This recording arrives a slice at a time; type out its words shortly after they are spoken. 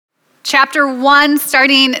Chapter 1,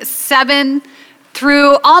 starting 7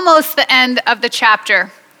 through almost the end of the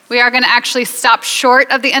chapter. We are going to actually stop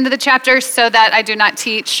short of the end of the chapter so that I do not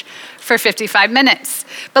teach for 55 minutes.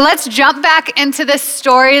 But let's jump back into this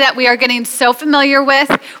story that we are getting so familiar with.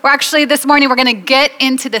 This morning, we're going to get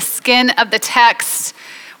into the skin of the text.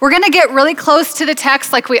 We're going to get really close to the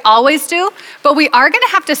text like we always do, but we are going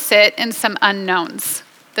to have to sit in some unknowns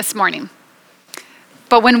this morning.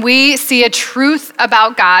 But when we see a truth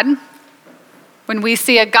about God, when we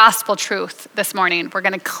see a gospel truth this morning, we're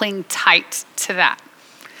going to cling tight to that.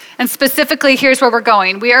 And specifically, here's where we're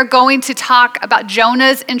going. We are going to talk about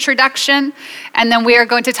Jonah's introduction, and then we are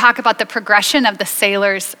going to talk about the progression of the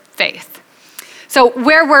sailor's faith. So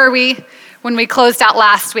where were we when we closed out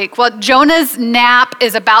last week? Well, Jonah's nap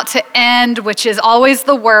is about to end, which is always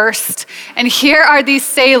the worst. And here are these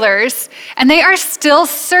sailors, and they are still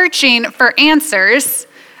searching for answers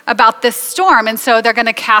about this storm. And so they're going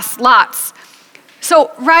to cast lots.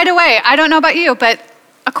 So right away, I don't know about you, but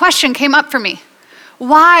a question came up for me.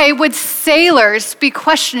 Why would sailors be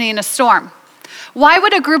questioning a storm? Why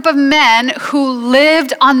would a group of men who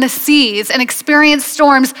lived on the seas and experienced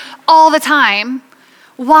storms all the time,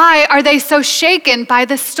 why are they so shaken by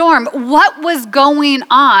the storm? What was going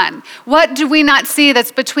on? What do we not see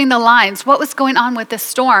that's between the lines? What was going on with this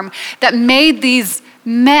storm that made these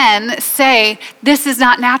men say, this is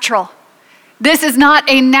not natural? This is not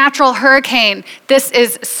a natural hurricane. This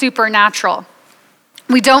is supernatural.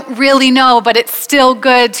 We don't really know, but it's still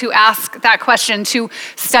good to ask that question, to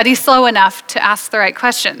study slow enough to ask the right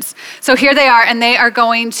questions. So here they are, and they are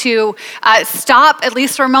going to stop, at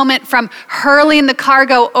least for a moment, from hurling the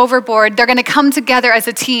cargo overboard. They're going to come together as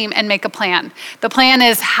a team and make a plan. The plan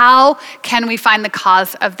is, how can we find the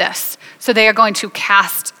cause of this? So they are going to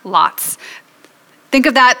cast lots. Think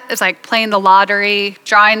of that as like playing the lottery,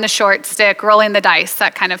 drawing the short stick, rolling the dice,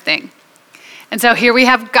 that kind of thing. And so here we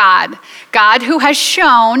have God who has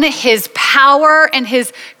shown his power and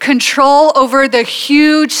his control over the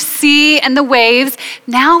huge sea and the waves.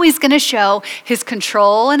 Now he's going to show his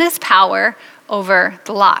control and his power over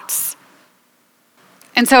the lots.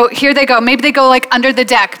 And so here they go. Maybe they go like under the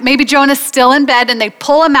deck. Maybe Jonah's still in bed and they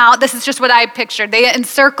pull him out. This is just what I pictured. They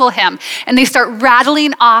encircle him and they start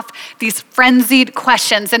rattling off these frenzied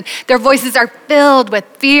questions, and their voices are filled with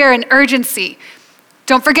fear and urgency.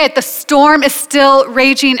 Don't forget, the storm is still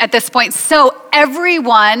raging at this point. So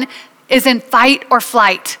everyone is in fight or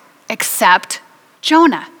flight except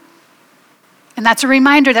Jonah. And that's a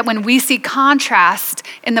reminder that when we see contrast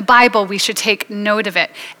in the Bible, we should take note of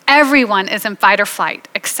it. Everyone is in fight or flight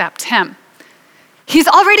except him. He's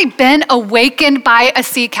already been awakened by a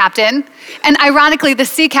sea captain. And ironically, the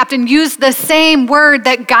sea captain used the same word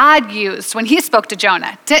that God used when he spoke to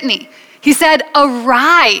Jonah, didn't he? He said,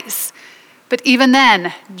 arise. But even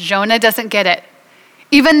then, Jonah doesn't get it.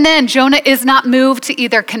 Even then, Jonah is not moved to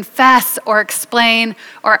either confess or explain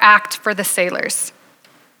or act for the sailors.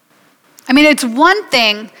 I mean, it's one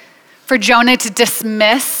thing for Jonah to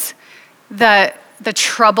dismiss the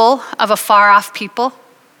trouble of a far-off people,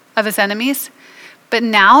 of his enemies. But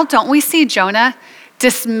now, don't we see Jonah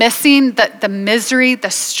dismissing the misery,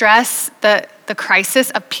 the stress, the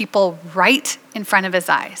crisis of people right in front of his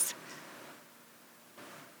eyes?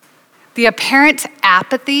 The apparent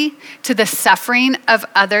apathy to the suffering of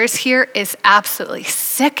others here is absolutely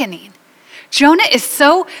sickening. Jonah is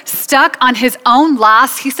so stuck on his own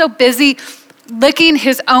loss. He's so busy licking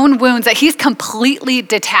his own wounds that he's completely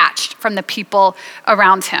detached from the people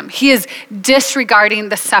around him. He is disregarding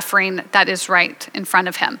the suffering that is right in front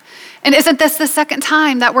of him. And isn't this the second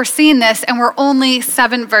time that we're seeing this, and we're only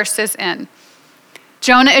 7 verses in?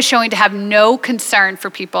 Jonah is showing to have no concern for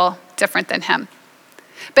people different than him.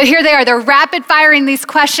 But here they are, they're rapid firing these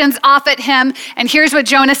questions off at him. And here's what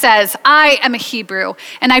Jonah says: I am a Hebrew,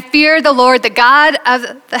 and I fear the Lord, the God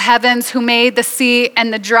of the heavens, who made the sea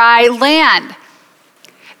and the dry land.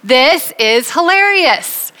 This is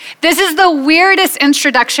hilarious. This is the weirdest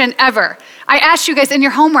introduction ever. I asked you guys in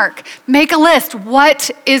your homework, make a list.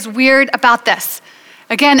 What is weird about this?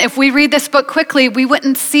 Again, if we read this book quickly, we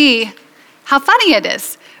wouldn't see how funny it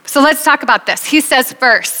is. So let's talk about this. He says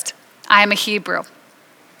first, I am a Hebrew.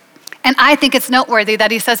 And I think it's noteworthy that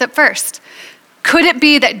he says it first. Could it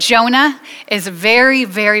be that Jonah is very,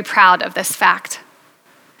 very proud of this fact?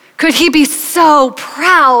 Could he be so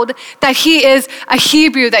proud that he is a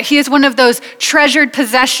Hebrew, that he is one of those treasured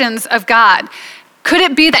possessions of God? Could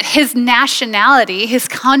it be that his nationality, his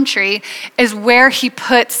country, is where he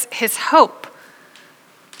puts his hope?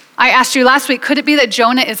 I asked you last week, could it be that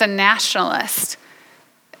Jonah is a nationalist?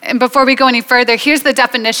 And before we go any further, here's the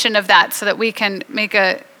definition of that so that we can make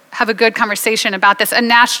a have a good conversation about this. A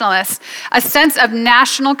nationalist, a sense of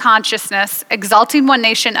national consciousness, exalting one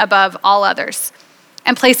nation above all others,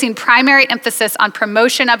 and placing primary emphasis on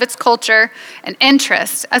promotion of its culture and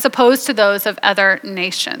interests as opposed to those of other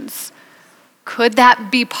nations. Could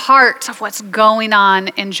that be part of what's going on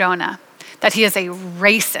in Jonah? That he is a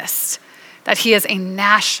racist, that he is a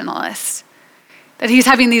nationalist, that he's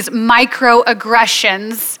having these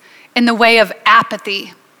microaggressions in the way of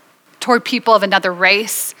apathy toward people of another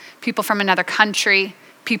race, people from another country,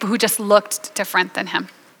 people who just looked different than him.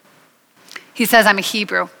 He says, I'm a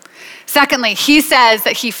Hebrew. Secondly, he says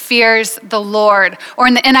that he fears the Lord. Or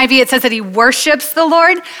in the NIV, it says that he worships the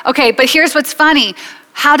Lord. Okay, but here's what's funny.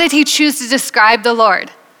 How did he choose to describe the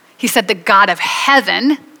Lord? He said, the God of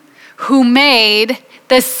heaven who made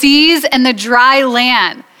the seas and the dry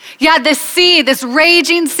land. Yeah, this sea, this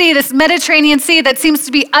raging sea, this Mediterranean Sea that seems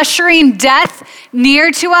to be ushering death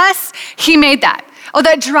near to us, he made that. Oh,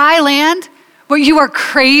 that dry land, what you are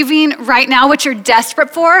craving right now, what you're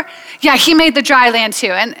desperate for, yeah, he made the dry land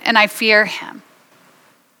too, and I fear him.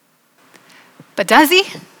 But does he?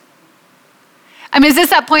 I mean, is this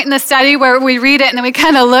that point in the study where we read it and then we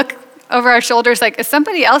kind of look over our shoulders like, is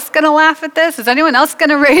somebody else gonna laugh at this? Is anyone else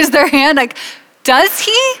gonna raise their hand? Like, does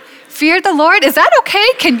he fear the Lord? Is that okay?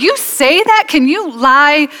 Can you say that? Can you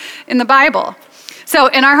lie in the Bible? So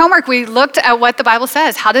in our homework, we looked at what the Bible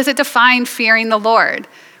says. How does it define fearing the Lord?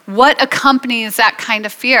 What accompanies that kind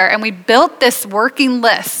of fear? And we built this working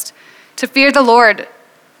list. To fear the Lord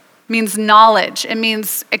means knowledge. It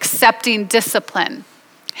means accepting discipline,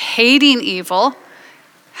 hating evil,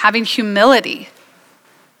 having humility.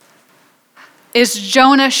 Is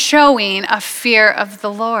Jonah showing a fear of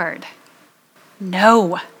the Lord?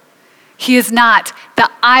 No, he is not. The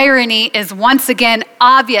irony is once again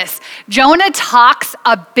obvious. Jonah talks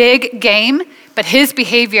a big game, but his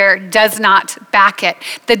behavior does not back it.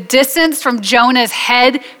 The distance from Jonah's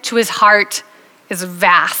head to his heart is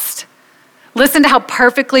vast. Listen to how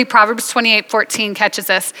perfectly Proverbs 28:14 catches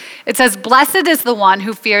us. It says, blessed is the one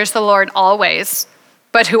who fears the Lord always,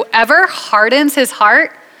 but whoever hardens his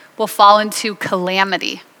heart will fall into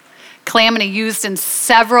calamity. Calamity used in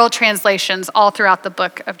several translations all throughout the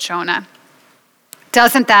book of Jonah.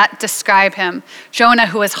 Doesn't that describe him? Jonah,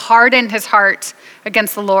 who has hardened his heart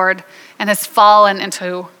against the Lord and has fallen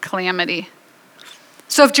into calamity.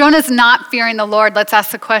 So if Jonah's not fearing the Lord, let's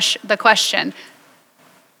ask the question,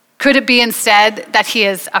 could it be instead that he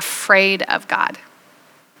is afraid of God?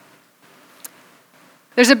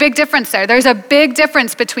 There's a big difference there. There's a big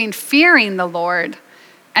difference between fearing the Lord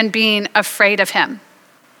and being afraid of him.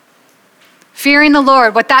 Fearing the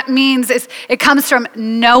Lord, what that means is it comes from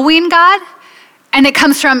knowing God, and it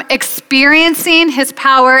comes from experiencing his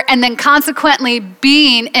power and then consequently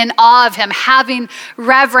being in awe of him, having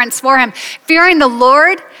reverence for him. Fearing the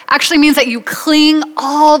Lord actually means that you cling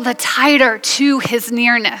all the tighter to his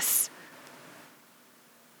nearness.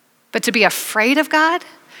 But to be afraid of God,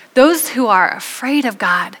 those who are afraid of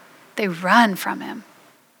God, they run from him.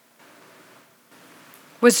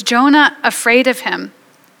 Was Jonah afraid of him?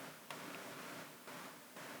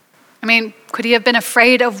 I mean, could he have been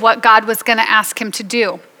afraid of what God was going to ask him to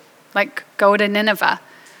do? Like go to Nineveh.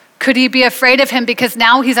 Could he be afraid of him because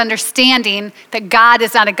now he's understanding that God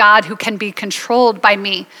is not a God who can be controlled by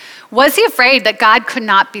me? Was he afraid that God could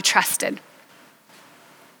not be trusted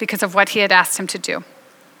because of what he had asked him to do?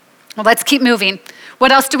 Well, let's keep moving.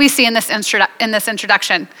 What else do we see in this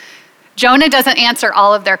introduction? Jonah doesn't answer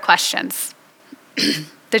all of their questions.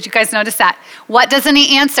 Did you guys notice that? What doesn't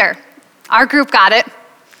he answer? Our group got it.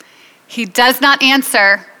 He does not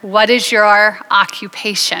answer, what is your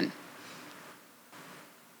occupation?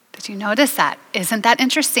 Did you notice that? Isn't that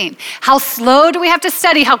interesting? How slow do we have to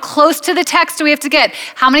study? How close to the text do we have to get?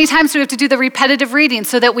 How many times do we have to do the repetitive reading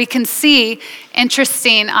so that we can see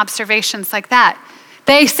interesting observations like that?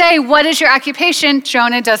 They say, what is your occupation?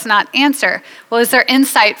 Jonah does not answer. Well, is there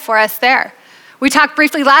insight for us there? We talked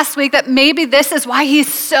briefly last week that maybe this is why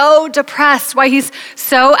he's so depressed, why he's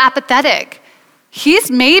so apathetic.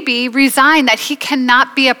 He's maybe resigned that he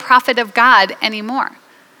cannot be a prophet of God anymore.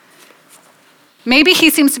 Maybe he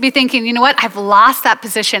seems to be thinking, you know what, I've lost that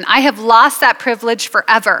position. I have lost that privilege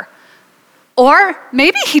forever. Or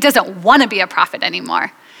maybe he doesn't want to be a prophet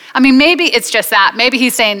anymore. I mean, maybe it's just that. Maybe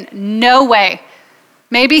he's saying, no way.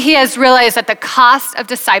 Maybe he has realized that the cost of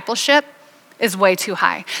discipleship is way too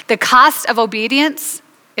high. The cost of obedience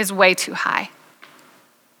is way too high.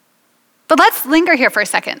 But let's linger here for a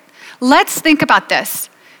second. Let's think about this.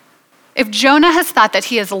 If Jonah has thought that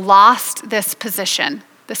he has lost this position,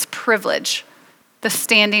 this privilege, the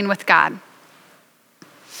standing with God,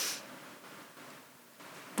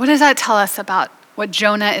 what does that tell us about what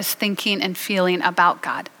Jonah is thinking and feeling about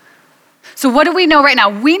God. So what do we know right now?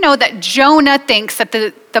 We know that Jonah thinks that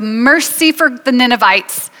the mercy for the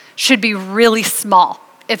Ninevites should be really small,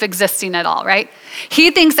 if existing at all, right?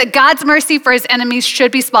 He thinks that God's mercy for his enemies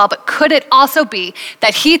should be small, but could it also be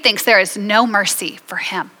that he thinks there is no mercy for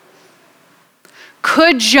him?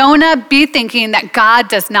 Could Jonah be thinking that God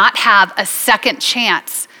does not have a second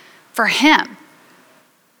chance for him?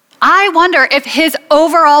 I wonder if his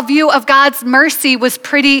overall view of God's mercy was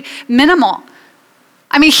pretty minimal.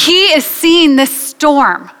 I mean, he is seeing this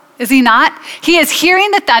storm, is he not? He is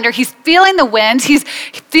hearing the thunder, he's feeling the winds, he's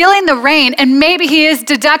feeling the rain, and maybe he is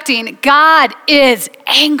deducting, God is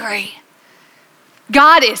angry.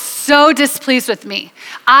 God is so displeased with me.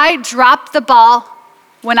 I dropped the ball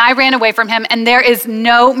when I ran away from him, and there is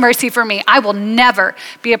no mercy for me. I will never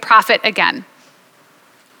be a prophet again.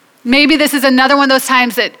 Maybe this is another one of those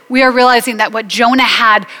times that we are realizing that what Jonah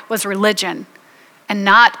had was religion and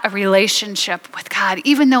not a relationship with God,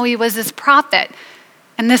 even though he was this prophet.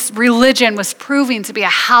 And this religion was proving to be a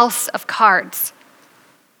house of cards.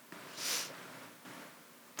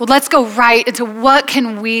 Well, let's go right into what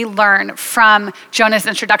can we learn from Jonah's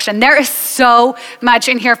introduction. There is so much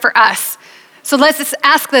in here for us. So let's just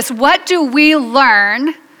ask this: what do we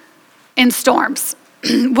learn in storms?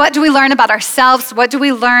 What do we learn about ourselves? What do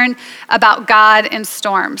we learn about God in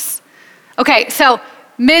storms? Okay, so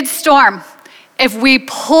mid-storm, if we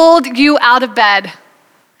pulled you out of bed,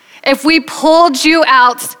 if we pulled you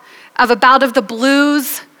out of a bout of the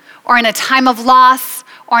blues or in a time of loss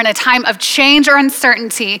or in a time of change or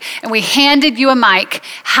uncertainty, and we handed you a mic,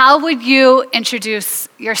 how would you introduce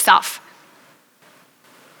yourself?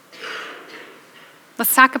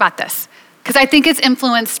 Let's talk about this, because I think it's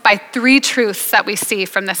influenced by three truths that we see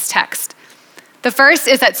from this text. The first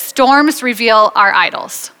is that storms reveal our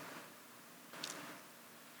idols.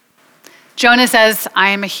 Jonah says, I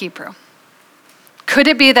am a Hebrew. Could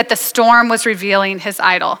it be that the storm was revealing his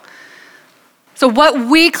idol? So what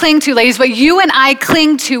we cling to, ladies, what you and I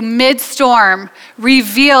cling to mid-storm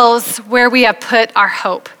reveals where we have put our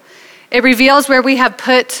hope. It reveals where we have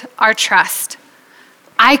put our trust.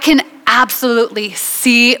 I can absolutely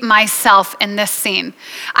see myself in this scene.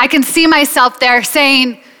 I can see myself there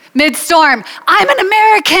saying, mid-storm, I'm an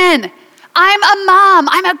American. I'm a mom.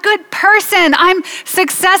 I'm a good person. I'm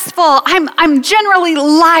successful. I'm generally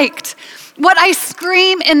liked. What I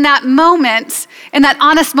scream in that moment, in that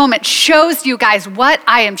honest moment, shows you guys what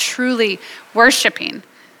I am truly worshiping.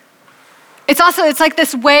 It's like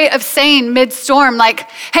this way of saying mid-storm, like,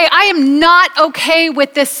 hey, I am not okay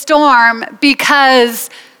with this storm because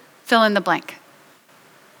fill in the blank.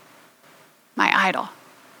 My idol.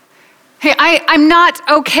 Hey, I'm not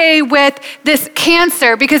okay with this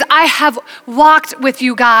cancer because I have walked with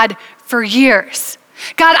you, God, for years.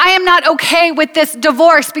 God, I am not okay with this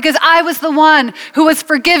divorce because I was the one who was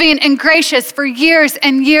forgiving and gracious for years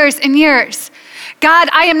and years and years. God,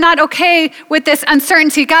 I am not okay with this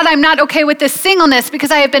uncertainty. God, I'm not okay with this singleness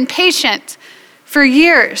because I have been patient for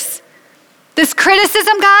years. This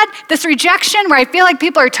criticism, God, this rejection where I feel like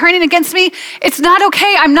people are turning against me, it's not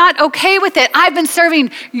okay. I'm not okay with it. I've been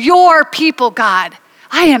serving your people, God.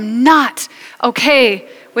 I am not okay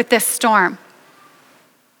with this storm.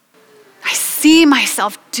 I see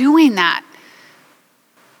myself doing that.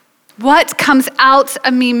 What comes out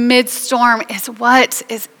of me mid-storm is what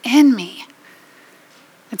is in me.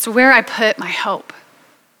 It's where I put my hope.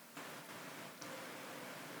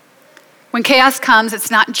 When chaos comes, it's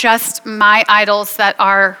not just my idols that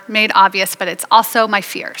are made obvious, but it's also my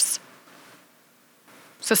fears.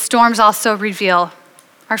 So storms also reveal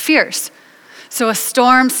our fears. So a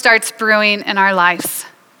storm starts brewing in our lives,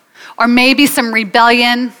 or maybe some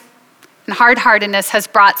rebellion and hard-heartedness has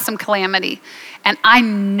brought some calamity, and I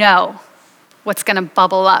know what's gonna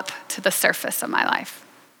bubble up to the surface of my life.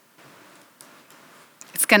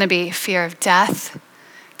 It's gonna be fear of death.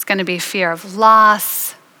 It's gonna be fear of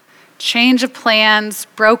loss, change of plans,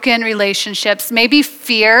 broken relationships, maybe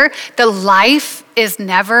fear that life is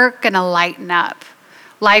never gonna lighten up.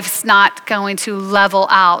 Life's not going to level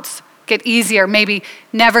out, get easier, maybe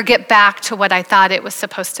never get back to what I thought it was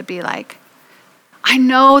supposed to be like. I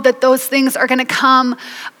know that those things are gonna come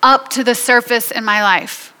up to the surface in my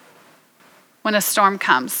life when a storm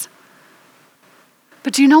comes.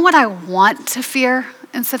 But do you know what I want to fear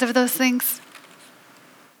instead of those things?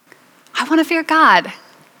 I wanna fear God.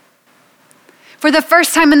 For the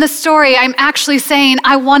first time in the story, I'm actually saying,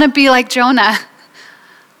 I wanna be like Jonah.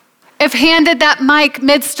 If handed that mic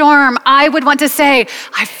mid-storm, I would want to say,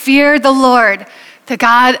 I fear the Lord, the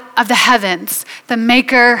God of the heavens, the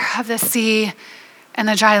maker of the sea and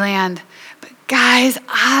the dry land. But guys,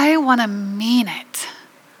 I want to mean it.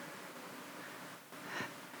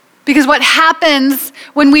 Because what happens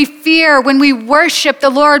when we fear, when we worship the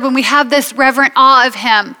Lord, when we have this reverent awe of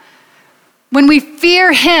him, when we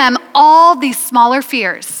fear him, all these smaller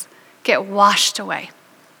fears get washed away.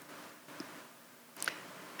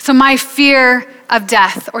 So my fear of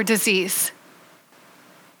death or disease,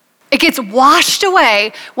 it gets washed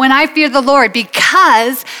away when I fear the Lord,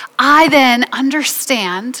 because I then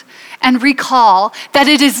understand and recall that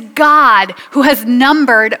it is God who has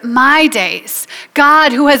numbered my days,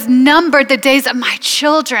 God who has numbered the days of my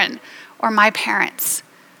children or my parents.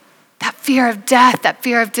 That fear of death, that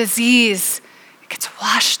fear of disease, it gets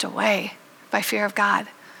washed away by fear of God.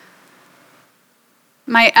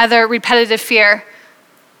 My other repetitive fear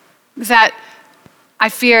is that I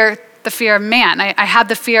fear the fear of man. I have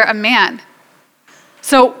the fear of man.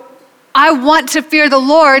 So I want to fear the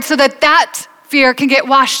Lord so that fear can get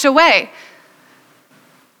washed away.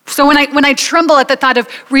 So when I tremble at the thought of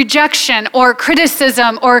rejection or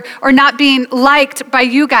criticism or not being liked by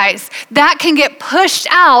you guys, that can get pushed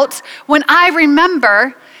out when I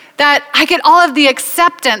remember that I get all of the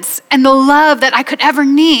acceptance and the love that I could ever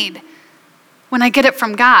need when I get it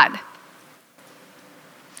from God.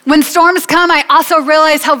 When storms come, I also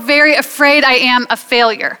realize how very afraid I am of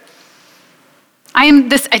failure. I am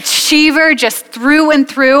this achiever just through and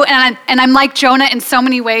through, and I'm like Jonah in so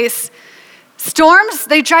many ways. Storms,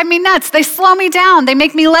 they drive me nuts. They slow me down. They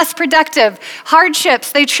make me less productive.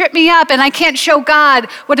 Hardships, they trip me up, and I can't show God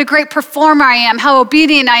what a great performer I am, how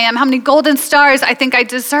obedient I am, how many golden stars I think I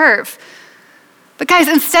deserve. But guys,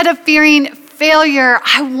 instead of fearing failure,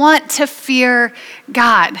 I want to fear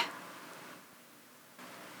God.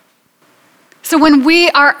 So when we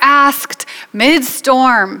are asked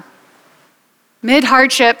mid-storm,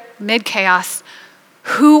 mid-hardship, mid-chaos,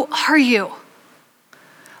 who are you?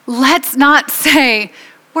 Let's not say,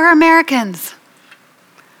 we're Americans.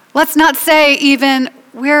 Let's not say even,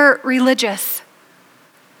 we're religious,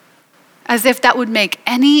 as if that would make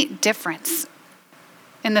any difference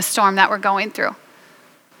in the storm that we're going through.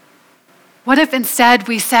 What if instead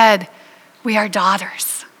we said, we are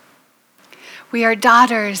daughters? We are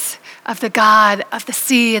daughters of the God of the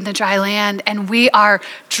sea and the dry land, and we are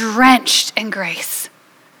drenched in grace.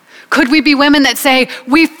 Could we be women that say,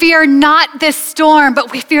 we fear not this storm, but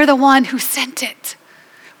we fear the one who sent it?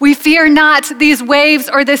 We fear not these waves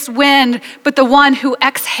or this wind, but the one who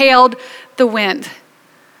exhaled the wind.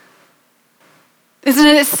 Isn't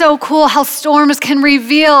it so cool how storms can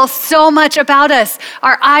reveal so much about us,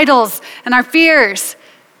 our idols and our fears?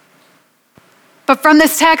 But from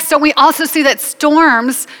this text, don't we also see that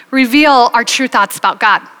storms reveal our true thoughts about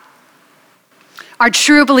God? Our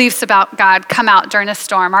true beliefs about God come out during a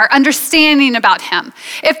storm, our understanding about him.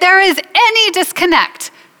 If there is any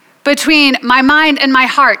disconnect between my mind and my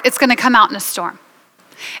heart, it's going to come out in a storm.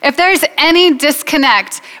 If there's any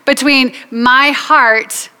disconnect between my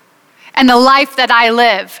heart and the life that I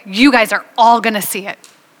live, you guys are all going to see it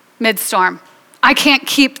mid-storm. I can't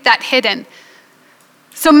keep that hidden.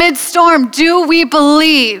 So mid-storm, do we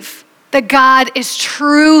believe that God is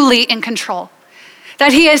truly in control?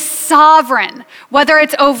 That he is sovereign, whether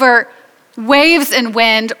it's over waves and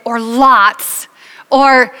wind or lots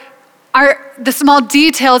or the small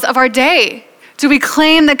details of our day? Do we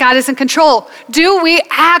claim that God is in control? Do we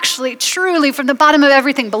actually, truly, from the bottom of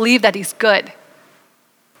everything, believe that he's good?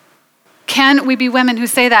 Can we be women who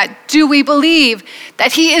say that? Do we believe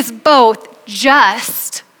that he is both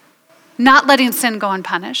just, not letting sin go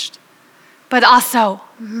unpunished, but also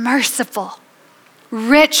merciful,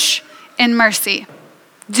 rich in mercy?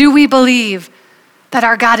 Do we believe that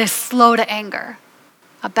our God is slow to anger,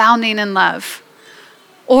 abounding in love?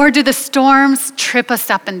 Or do the storms trip us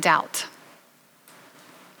up in doubt?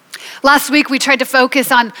 Last week, we tried to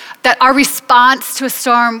focus on that our response to a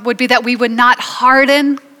storm would be that we would not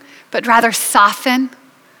harden, but rather soften.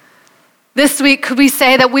 This week, could we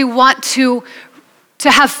say that we want to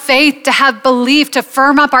have faith, to have belief, to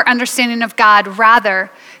firm up our understanding of God rather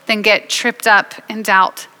than get tripped up in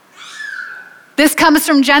doubt? This comes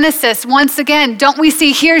from Genesis. Once again, don't we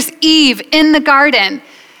see, here's Eve in the garden,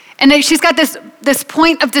 and she's got this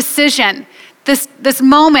point of decision, this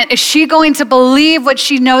moment. Is she going to believe what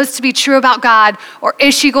she knows to be true about God, or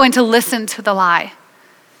is she going to listen to the lie?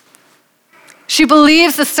 She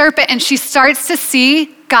believes the serpent, and she starts to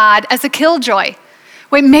see God as a killjoy.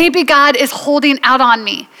 Wait, maybe God is holding out on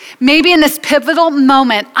me. Maybe in this pivotal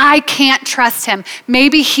moment, I can't trust him.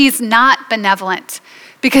 Maybe he's not benevolent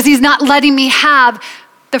because he's not letting me have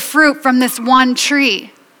the fruit from this one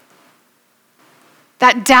tree.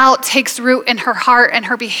 That doubt takes root in her heart, and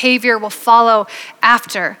her behavior will follow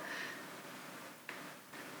after.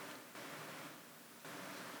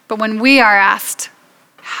 But when we are asked,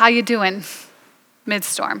 how you doing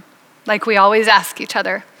mid-storm? Like we always ask each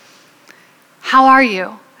other, how are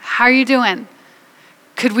you? How are you doing?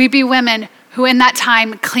 Could we be women who in that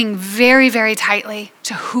time cling very, very tightly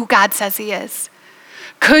to who God says he is?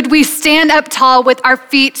 Could we stand up tall with our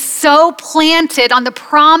feet so planted on the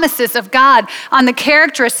promises of God, on the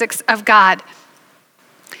characteristics of God?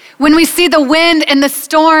 When we see the wind and the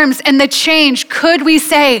storms and the change, could we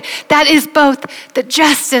say that is both the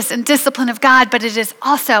justice and discipline of God, but it is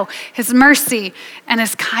also his mercy and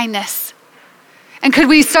his kindness? And could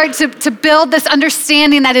we start to build this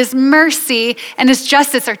understanding that his mercy and his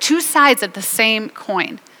justice are two sides of the same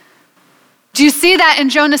coin? Do you see that in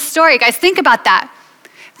Jonah's story? Guys, think about that.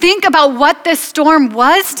 Think about what this storm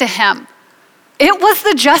was to him. It was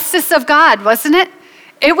the justice of God, wasn't it?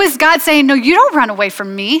 It was God saying, no, you don't run away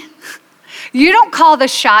from me. You don't call the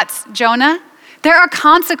shots, Jonah. There are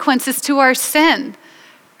consequences to our sin,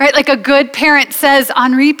 right? Like a good parent says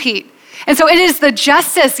on repeat. And so it is the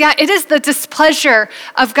justice, it is the displeasure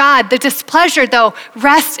of God. The displeasure, though,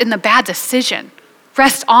 rests in the bad decision.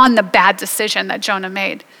 Rest on the bad decision that Jonah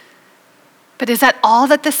made. But is that all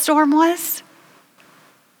that the storm was?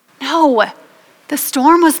 No, the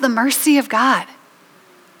storm was the mercy of God.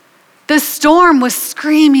 The storm was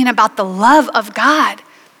screaming about the love of God.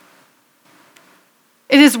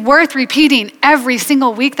 It is worth repeating every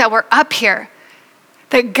single week that we're up here,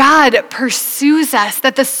 that God pursues us,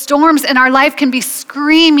 that the storms in our life can be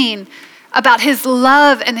screaming about his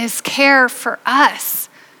love and his care for us.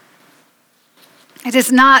 It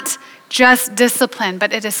is not just discipline,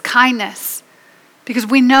 but it is kindness, because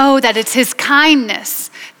we know that it's his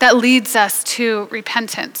kindness that leads us to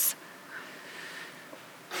repentance.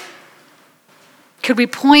 Could we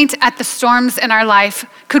point at the storms in our life?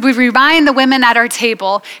 Could we remind the women at our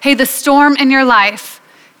table, hey, the storm in your life,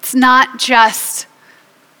 it's not just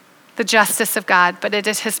the justice of God, but it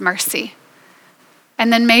is his mercy.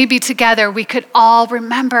 And then maybe together we could all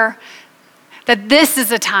remember that this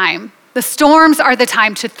is a time, the storms are the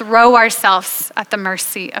time to throw ourselves at the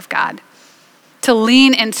mercy of God, to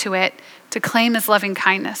lean into it, to claim his loving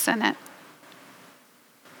kindness in it.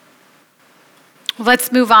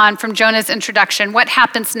 Let's move on from Jonah's introduction. What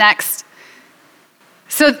happens next?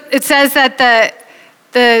 So it says that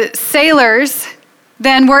the sailors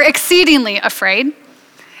then were exceedingly afraid.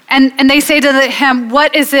 And they say to him,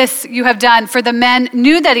 what is this you have done? For the men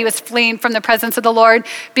knew that he was fleeing from the presence of the Lord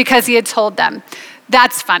because he had told them.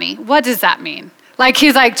 That's funny. What does that mean? Like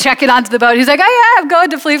he's like checking onto the boat. He's like, oh yeah, I'm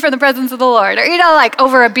going to flee from the presence of the Lord. Or, like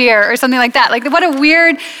over a beer or something like that. Like what a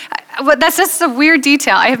weird, that's just a weird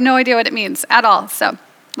detail. I have no idea what it means at all. So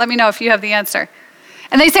let me know if you have the answer.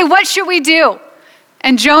 And they say, what should we do?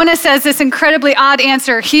 And Jonah says this incredibly odd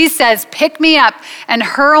answer. He says, pick me up and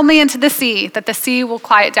hurl me into the sea, that the sea will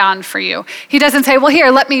quiet down for you. He doesn't say, well,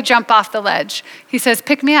 here, let me jump off the ledge. He says,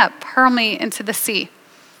 pick me up, hurl me into the sea.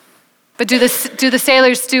 But do the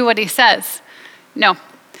sailors do what he says? No,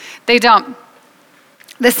 they don't.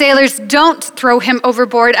 The sailors don't throw him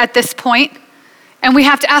overboard at this point, and we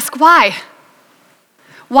have to ask why.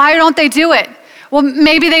 Why don't they do it? Well,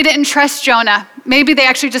 maybe they didn't trust Jonah. Maybe they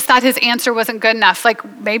actually just thought his answer wasn't good enough. Like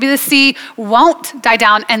maybe the sea won't die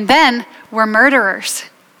down, and then we're murderers.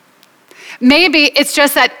 Maybe it's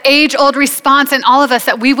just that age-old response in all of us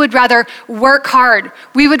that we would rather work hard.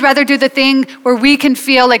 We would rather do the thing where we can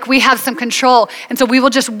feel like we have some control. And so we will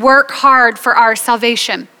just work hard for our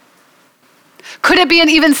salvation. Could it be an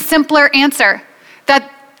even simpler answer?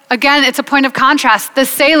 That, again, it's a point of contrast. The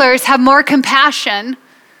sailors have more compassion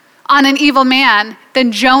on an evil man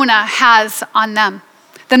than Jonah has on them,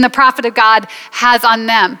 than the prophet of God has on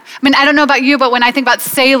them. I mean, I don't know about you, but when I think about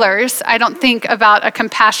sailors, I don't think about a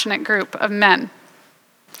compassionate group of men.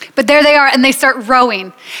 But there they are, and they start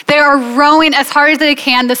rowing. They are rowing as hard as they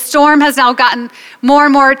can. The storm has now gotten more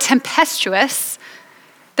and more tempestuous.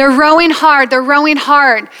 They're rowing hard. They're rowing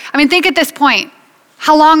hard. I mean, think at this point,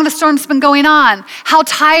 how long the storm's been going on. How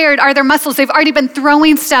tired are their muscles? They've already been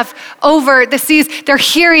throwing stuff over the seas. They're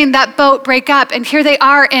hearing that boat break up. And here they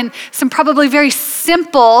are in some probably very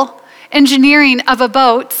simple engineering of a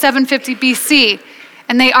boat, 750 BC.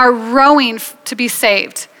 And they are rowing to be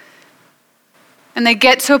saved. And they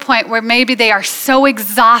get to a point where maybe they are so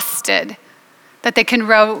exhausted that they can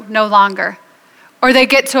row no longer. Or they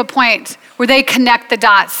get to a point where they connect the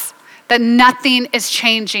dots, that nothing is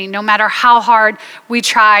changing. No matter how hard we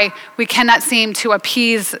try, we cannot seem to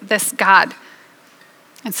appease this God.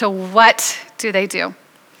 And so what do?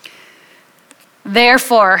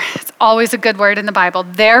 Therefore, it's always a good word in the Bible.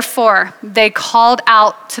 Therefore, they called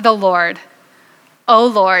out to the Lord, "O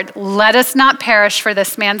Lord, let us not perish for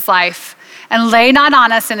this man's life, and lay not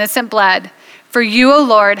on us innocent blood. For you, O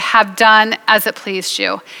Lord, have done as it pleased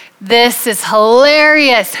you. This is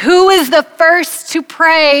hilarious. Who is the first to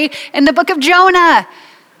pray in the book of Jonah?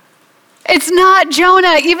 It's not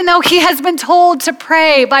Jonah, even though he has been told to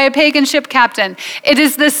pray by a pagan ship captain. It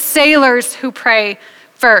is the sailors who pray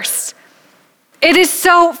first. It is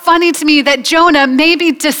so funny to me that Jonah,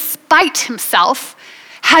 maybe despite himself,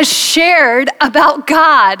 has shared about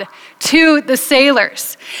God to the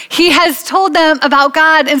sailors. He has told them about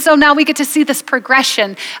God, and so now we get to see this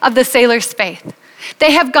progression of the sailors' faith.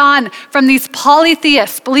 They have gone from these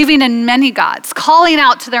polytheists, believing in many gods, calling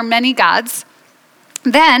out to their many gods,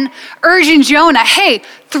 then urging Jonah, hey,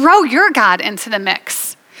 throw your God into the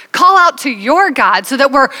mix. Call out to your God so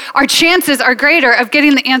that our chances are greater of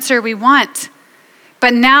getting the answer we want.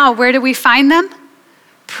 But now, where do we find them?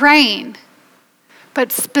 Praying.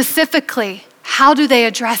 But specifically, how do they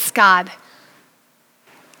address God?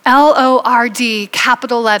 L-O-R-D,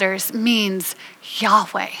 capital letters, means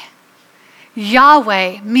Yahweh.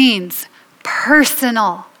 Yahweh means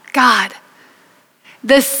personal God.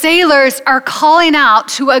 The sailors are calling out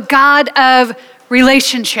to a God of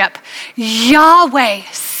relationship. Yahweh,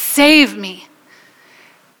 save me.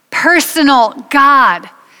 Personal God,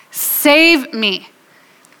 save me.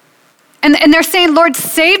 And they're saying, Lord,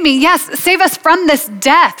 save me. Yes, save us from this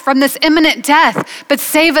death, from this imminent death, but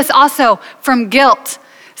save us also from guilt.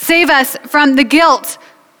 Save us from the guilt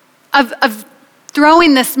of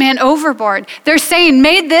throwing this man overboard. They're saying,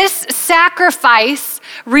 may this sacrifice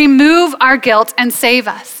remove our guilt and save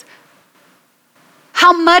us.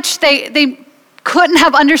 How much they couldn't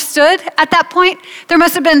have understood at that point. There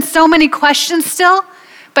must have been so many questions still,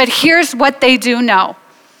 but here's what they do know.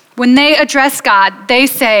 When they address God, they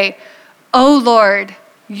say, "O Lord,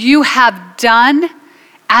 you have done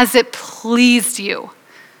as it pleased you."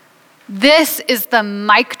 This is the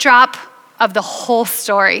mic drop of the whole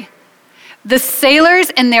story. The sailors,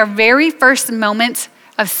 in their very first moment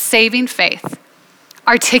of saving faith,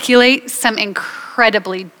 articulate some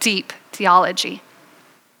incredibly deep theology.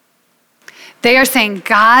 They are saying,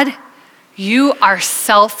 God, you are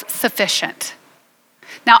self-sufficient.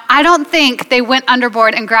 Now, I don't think they went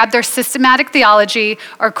underboard and grabbed their systematic theology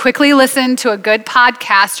or quickly listened to a good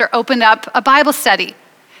podcast or opened up a Bible study.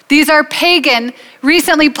 These are pagan,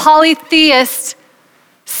 recently polytheist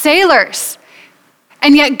sailors.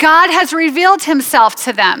 And yet God has revealed himself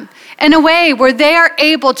to them in a way where they are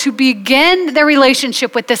able to begin their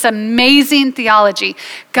relationship with this amazing theology.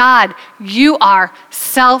 God, you are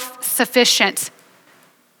self-sufficient.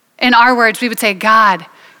 In our words, we would say, God,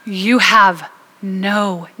 you have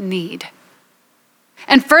no need.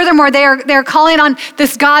 And furthermore, they're calling on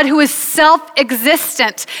this God who is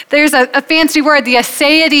self-existent. There's a fancy word, the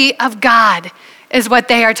aseity of God is what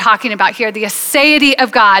they are talking about here, the aseity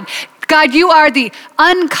of God. God, you are the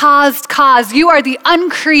uncaused cause. You are the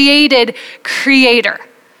uncreated creator.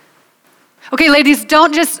 Okay, ladies,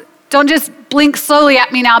 don't just blink slowly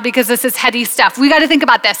at me now because this is heady stuff. We got to think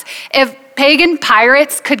about this. If pagan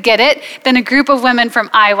pirates could get it, then a group of women from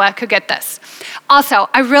Iowa could get this. Also,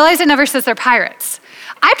 I realize it never says they're pirates.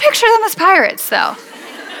 I picture them as pirates, though.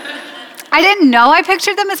 I didn't know I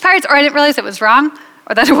pictured them as pirates, or I didn't realize it was wrong,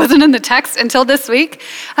 or that it wasn't in the text until this week.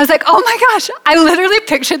 I was like, oh my gosh, I literally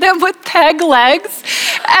pictured them with peg legs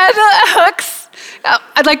and hooks.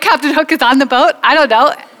 Like Captain Hook is on the boat. I don't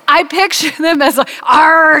know. I picture them as like,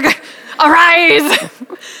 arg, arise.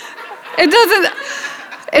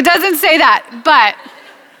 It doesn't say that, but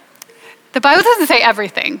the Bible doesn't say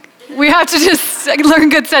everything. We have to just learn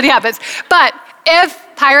good study habits. But if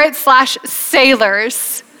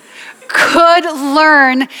pirates/sailors could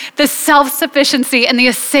learn the self-sufficiency and the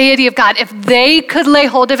aseity of God, if they could lay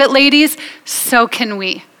hold of it, ladies, so can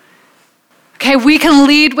we. Okay, we can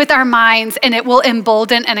lead with our minds and it will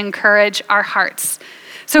embolden and encourage our hearts.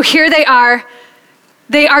 So here they are.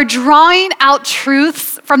 They are drawing out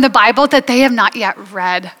truths from the Bible that they have not yet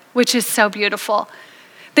read, which is so beautiful.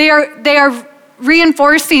 They are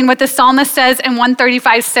reinforcing what the psalmist says in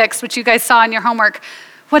 135:6, which you guys saw in your homework.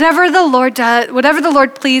 Whatever the Lord does, whatever the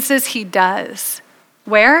Lord pleases, he does.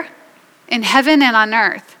 Where? In heaven and on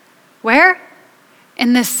earth. Where?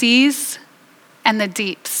 In the seas and the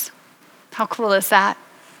deeps. How cool is that?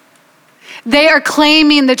 They are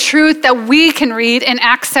claiming the truth that we can read in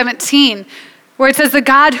Acts 17, where it says the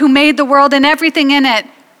God who made the world and everything in it,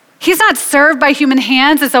 he's not served by human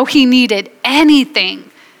hands as though he needed anything,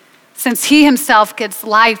 since he himself gives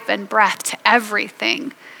life and breath to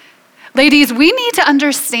everything. Ladies, we need to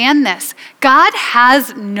understand this. God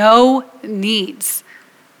has no needs.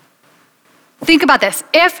 Think about this.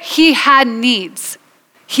 If he had needs,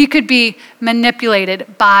 he could be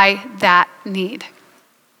manipulated by that need.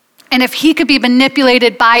 And if he could be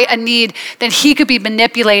manipulated by a need, then he could be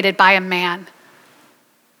manipulated by a man.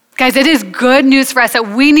 Guys, it is good news for us that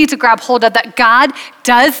we need to grab hold of, that God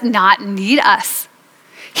does not need us.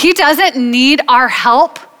 He doesn't need our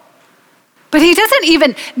help, but he doesn't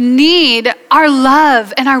even need our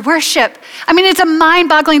love and our worship. I mean, it's a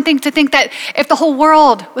mind-boggling thing to think that if the whole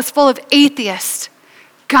world was full of atheists,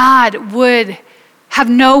 God would have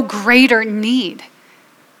no greater need.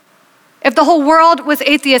 If the whole world was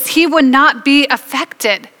atheist, he would not be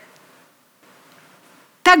affected.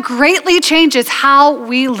 That greatly changes how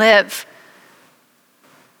we live.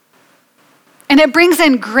 And it brings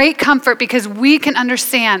in great comfort because we can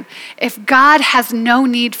understand if God has no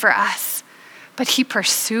need for us, but he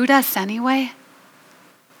pursued us anyway.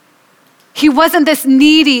 He wasn't this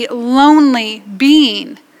needy, lonely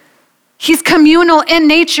being. He's communal in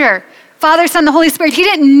nature. Father, Son, the Holy Spirit. He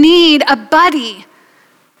didn't need a buddy,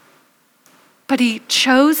 but he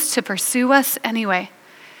chose to pursue us anyway.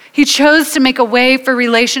 He chose to make a way for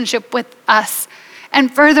relationship with us.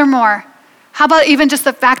 And furthermore, how about even just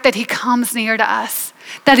the fact that he comes near to us,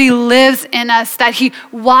 that he lives in us, that he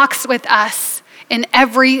walks with us in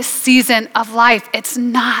every season of life. It's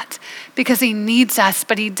not because he needs us,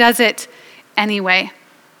 but he does it anyway.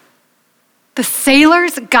 The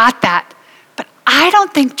sailors got that, but I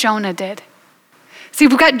don't think Jonah did. See,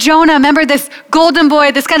 we've got Jonah, remember this golden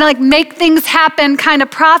boy, this kind of like make things happen kind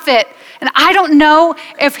of prophet. And I don't know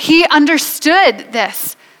if he understood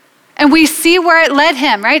this. And we see where it led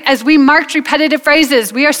him, right? As we marked repetitive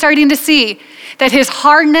phrases, we are starting to see that his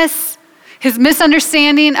hardness, his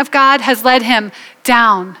misunderstanding of God has led him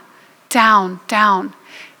down, down, down.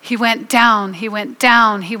 He went down, he went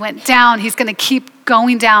down, he went down. He's going to keep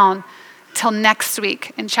going down till next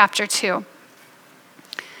week in chapter 2.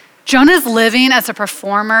 Jonah's living as a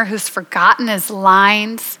performer who's forgotten his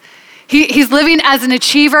lines. He's living as an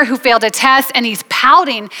achiever who failed a test, and he's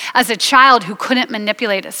pouting as a child who couldn't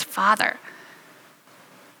manipulate his father.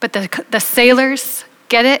 But the sailors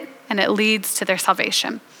get it, and it leads to their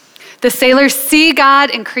salvation. The sailors see God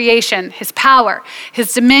in creation, his power,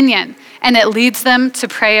 his dominion, and it leads them to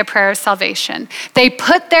pray a prayer of salvation. They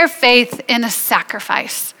put their faith in a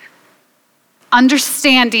sacrifice,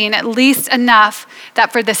 understanding at least enough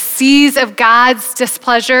that for the seas of God's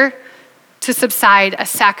displeasure to subside, a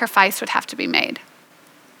sacrifice would have to be made.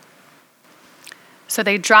 So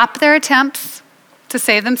they drop their attempts to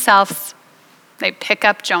save themselves. They pick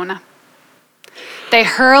up Jonah. They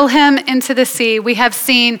hurl him into the sea. We have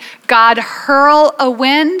seen God hurl a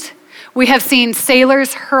wind. We have seen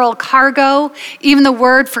sailors hurl cargo. Even the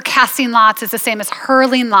word for casting lots is the same as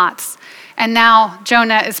hurling lots. And now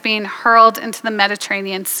Jonah is being hurled into the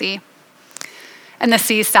Mediterranean Sea. And the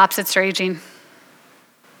sea stops its raging.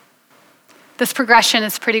 This progression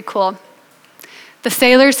is pretty cool. The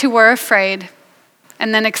sailors who were afraid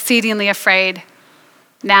and then exceedingly afraid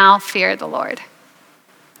now fear the Lord.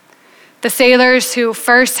 The sailors who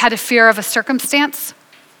first had a fear of a circumstance,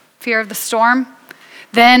 fear of the storm,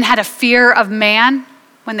 then had a fear of man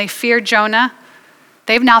when they feared Jonah,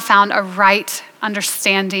 they've now found a right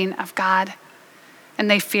understanding of God,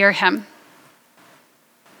 and they fear him.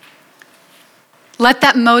 Let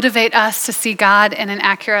that motivate us to see God in an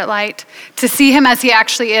accurate light, to see him as he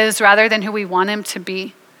actually is rather than who we want him to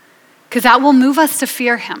be, because that will move us to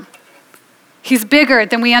fear him. He's bigger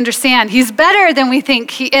than we understand. He's better than we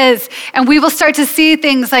think he is. And we will start to see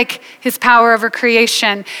things like his power over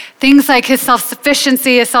creation, things like his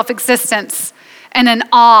self-sufficiency, his self-existence, and an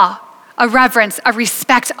awe, a reverence, a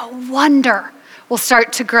respect, a wonder will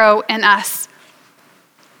start to grow in us.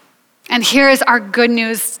 And here is our good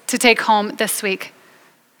news to take home this week.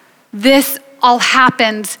 This all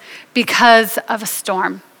happened because of a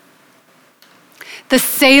storm. The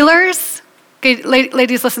sailors, okay,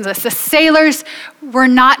 ladies, listen to this. The sailors were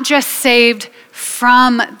not just saved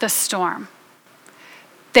from the storm.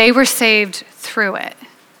 They were saved through it.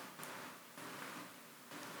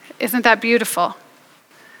 Isn't that beautiful?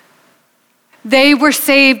 They were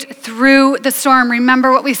saved through the storm.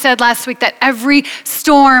 Remember what we said last week, that every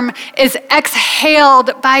storm is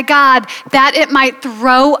exhaled by God, that it might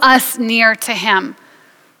throw us near to him.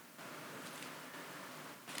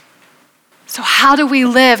 So how do we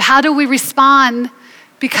live? How do we respond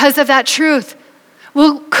because of that truth?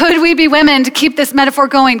 Well, could we be women, to keep this metaphor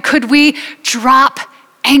going, could we drop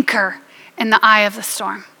anchor in the eye of the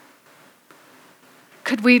storm?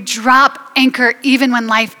 Could we drop anchor even when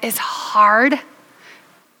life is hard?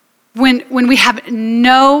 When we have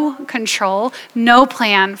no control, no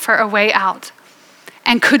plan for a way out?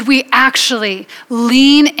 And could we actually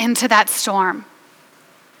lean into that storm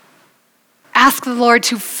Ask the Lord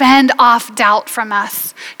to fend off doubt from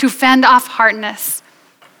us, to fend off hardness.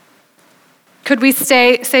 Could we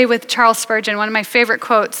say with Charles Spurgeon, one of my favorite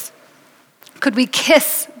quotes, could we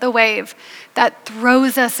kiss the wave that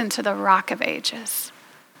throws us into the rock of ages?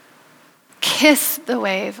 Kiss the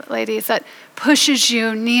wave, ladies, that pushes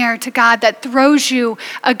you near to God, that throws you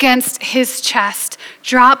against his chest.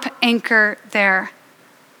 Drop anchor there.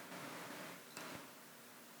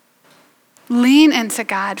 Lean into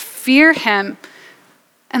God, fear him,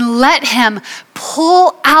 and let him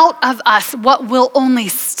pull out of us what will only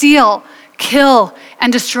steal, kill,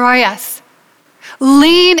 and destroy us.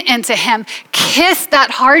 Lean into him. Kiss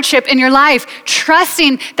that hardship in your life,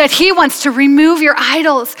 trusting that he wants to remove your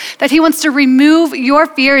idols, that he wants to remove your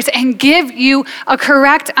fears and give you a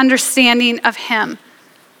correct understanding of him.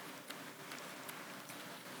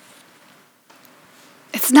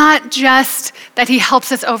 It's not just that he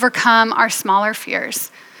helps us overcome our smaller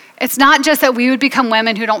fears. It's not just that we would become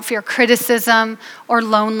women who don't fear criticism or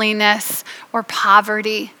loneliness or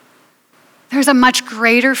poverty. There's a much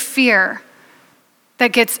greater fear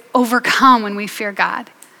that gets overcome when we fear God.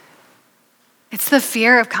 It's the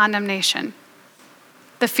fear of condemnation,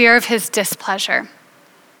 the fear of his displeasure.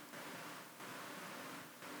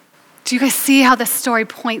 Do you guys see how this story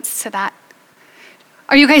points to that?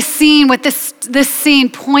 Are you guys seeing what this scene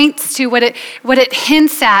points to, what it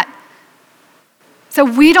hints at? So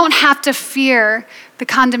we don't have to fear the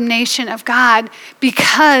condemnation of God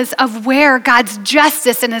because of where God's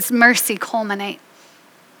justice and his mercy culminate.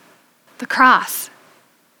 The cross.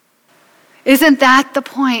 Isn't that the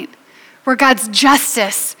point where God's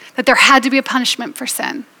justice, that there had to be a punishment for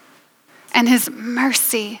sin, and his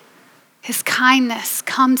mercy, his kindness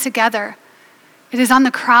come together? It is on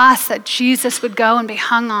the cross that Jesus would go and be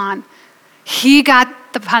hung on. He got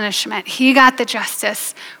the punishment. He got the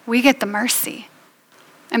justice. We get the mercy.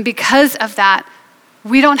 And because of that,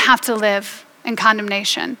 we don't have to live in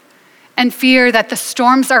condemnation and fear that the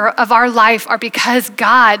storms of our life are because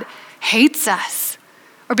God hates us,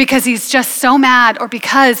 or because he's just so mad, or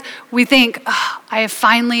because we think, oh, I have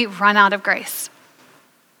finally run out of grace.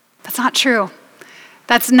 That's not true.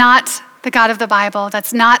 That's not the God of the Bible.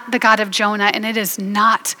 That's not the God of Jonah, and it is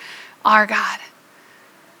not our God.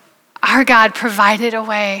 Our God provided a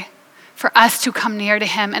way for us to come near to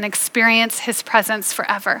him and experience his presence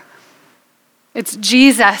forever. It's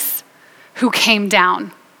Jesus who came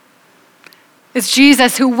down. It's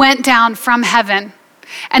Jesus who went down from heaven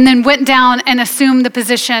and then went down and assumed the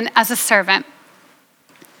position as a servant,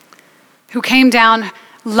 who came down,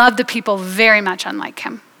 loved the people very much unlike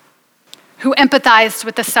him, who empathized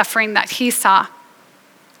with the suffering that he saw.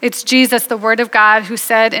 It's Jesus, the Word of God, who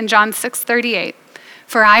said in John 6:38,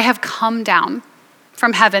 "For I have come down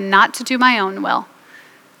from heaven not to do my own will,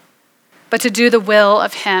 but to do the will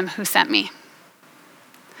of him who sent me."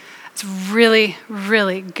 It's really,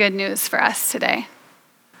 really good news for us today.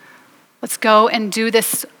 Let's go and do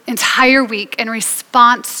this entire week in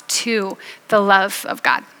response to the love of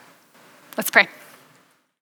God. Let's pray.